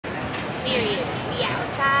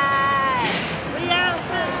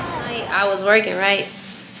I was working, right?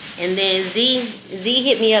 And then Z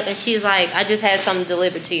hit me up and she's like, I just had something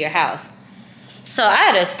delivered to your house. So I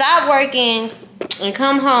had to stop working and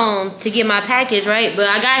come home to get my package, right? But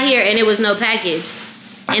I got here and it was no package.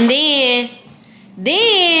 And then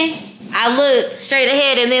I looked straight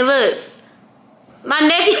ahead and then look, my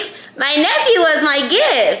nephew was my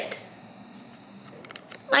gift.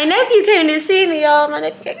 My nephew came to see me, y'all. My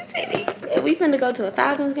nephew came to see me. And we finna go to a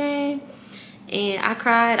Falcons game. And I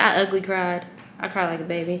cried. I ugly cried. I cried like a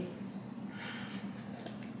baby.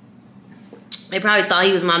 They probably thought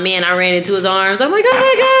he was my man. I ran into his arms. I'm like, oh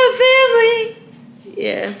my God, family.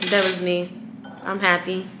 Yeah, that was me. I'm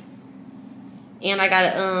happy. And I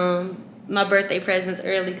got my birthday presents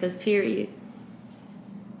early because period.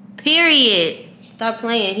 Period. Stop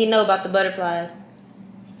playing. He know about the butterflies.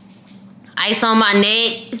 Ice on my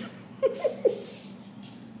neck.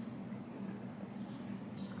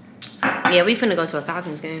 Yeah, we finna go to a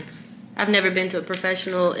Falcons game. I've never been to a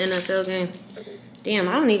professional NFL game. Damn,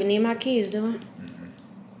 I don't even need my keys, do I?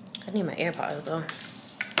 I need my AirPods, though.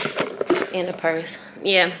 And a purse.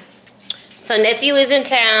 Yeah. So, Nephew is in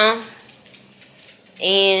town.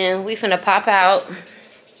 And we finna pop out.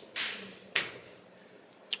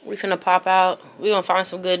 We finna pop out. We gonna find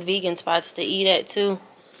some good vegan spots to eat at, too.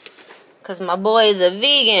 Because my boy is a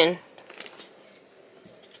vegan.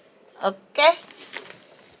 Okay?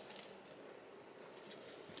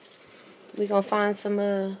 We gonna find some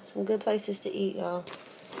good places to eat, y'all.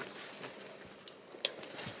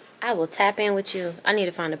 I will tap in with you. I need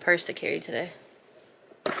to find a purse to carry today.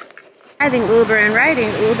 Driving Uber and riding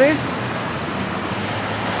Uber.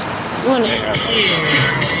 You wanna? There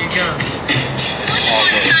you go.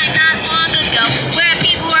 Not long ago, where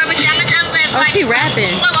people were pajamas and lived Oh, she rapping.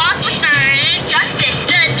 Well, laws were stern, justice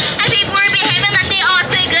stood, and people were behaving like they all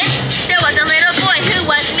say good. There was a little boy who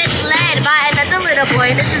was misled by another little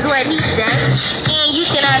boy. This is what he said. And you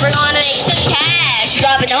can ever gonna make some cash,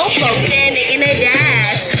 robbing old folks and making a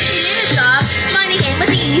dash. He didn't stop, money came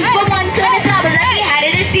with ease, but one couldn't stop it like he had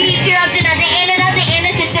it a seed. You're up to nothing and another and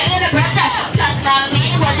a sister and a brother. Trust about me,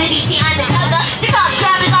 wasn't easy undercover. The cops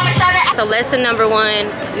grabbing on my starter. So lesson number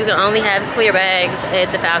 1, you can only have clear bags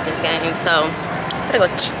at the Falcons game. So I'm gonna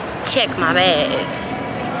go check my bag.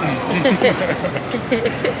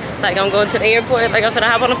 Like I'm going to the airport, like I'm gonna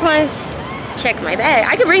hop on a plane. Check my bag.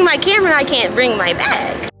 I can bring my camera, I can't bring my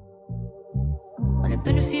bag. Only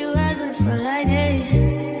been a few hours, but it felt like days.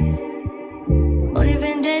 Only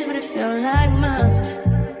been days, but it felt like months.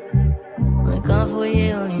 Been gone for a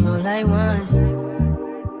year, only know like once.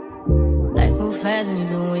 Life moves fast when you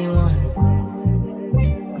do what you want.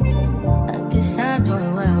 At this time,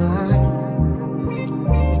 doing what I want.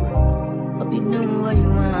 Hope you doing what you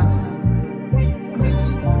want.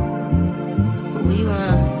 What you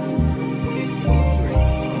want.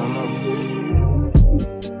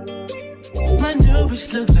 My new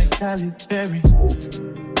bitch look like Halle Berry,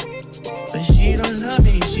 but she don't love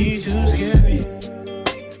me, she too scary.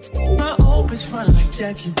 My old bitch front like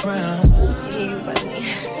Jackie Brown.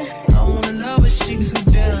 I wanna know but she too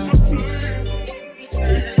down.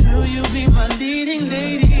 Will you be my leading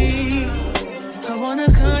lady? I want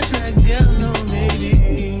a contract, girl, no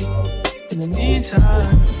maybe. In the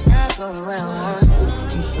meantime, It's not going what I want.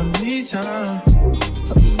 need some me time.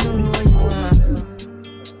 Hope you doing what you want.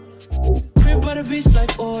 Crib by the beach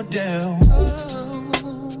like Odell.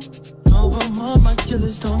 Over my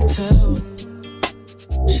killers don't tell.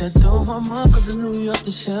 Shadow my mom cause I New York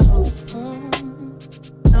the shelf.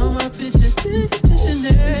 Now my bitch is to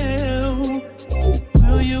Chanel.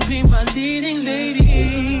 Will you be my leading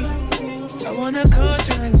lady? I want a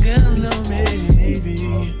contract, girl, no maybe.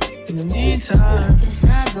 In the meantime, It's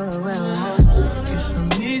not going what I want. get some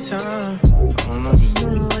me time. Hope you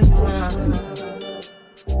doing what you want.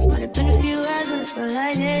 Only been a few hours, but it felt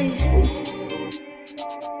like days.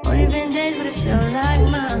 Only been days, but it felt like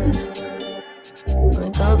months.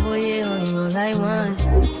 Been gone for a year, only know like once.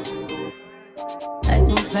 Life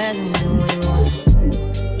moves fast when you do what you want.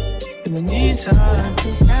 In the meantime,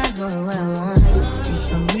 It's not going what I want. get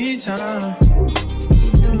some me time.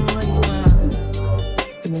 You doing what you want.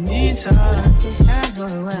 In the meantime, It's not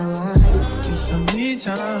going what I want. get some me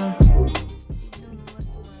time.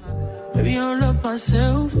 Maybe I'll love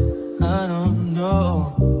myself, I don't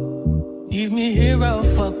know. Leave me here, I'll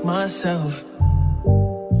fuck myself.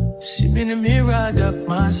 See me in the mirror, I duck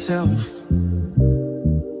myself.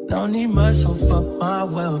 Don't need much, so fuck my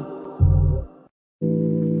wealth.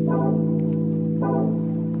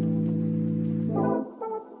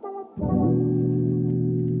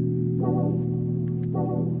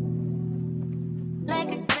 Like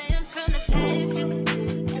a glance from the past, you were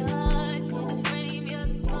too dark. In the frame, you're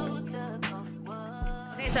the poster.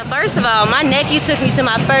 So first of all, my nephew took me to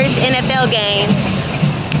my first NFL game.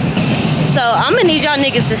 So I'm gonna need y'all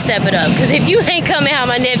niggas to step it up. Cause if you ain't coming how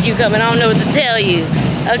my nephew coming, I don't know what to tell you.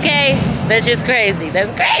 Okay? That's just crazy.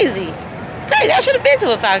 That's crazy. It's crazy. I should have been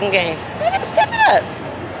to a Falcon game. I gotta step it up.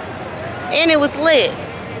 And it was lit.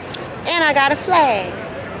 And I got a flag.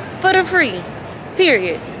 For the free.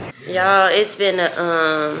 Period. Y'all, it's been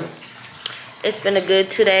a good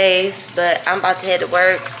 2 days, but I'm about to head to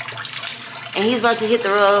work. And he's about to hit the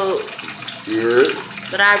road. Yeah.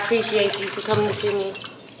 But I appreciate you for coming to see me.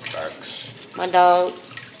 Thanks. My dog,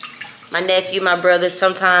 my nephew, my brother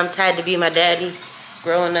sometimes had to be my daddy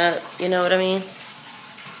growing up. You know what I mean?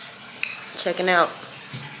 Checking out.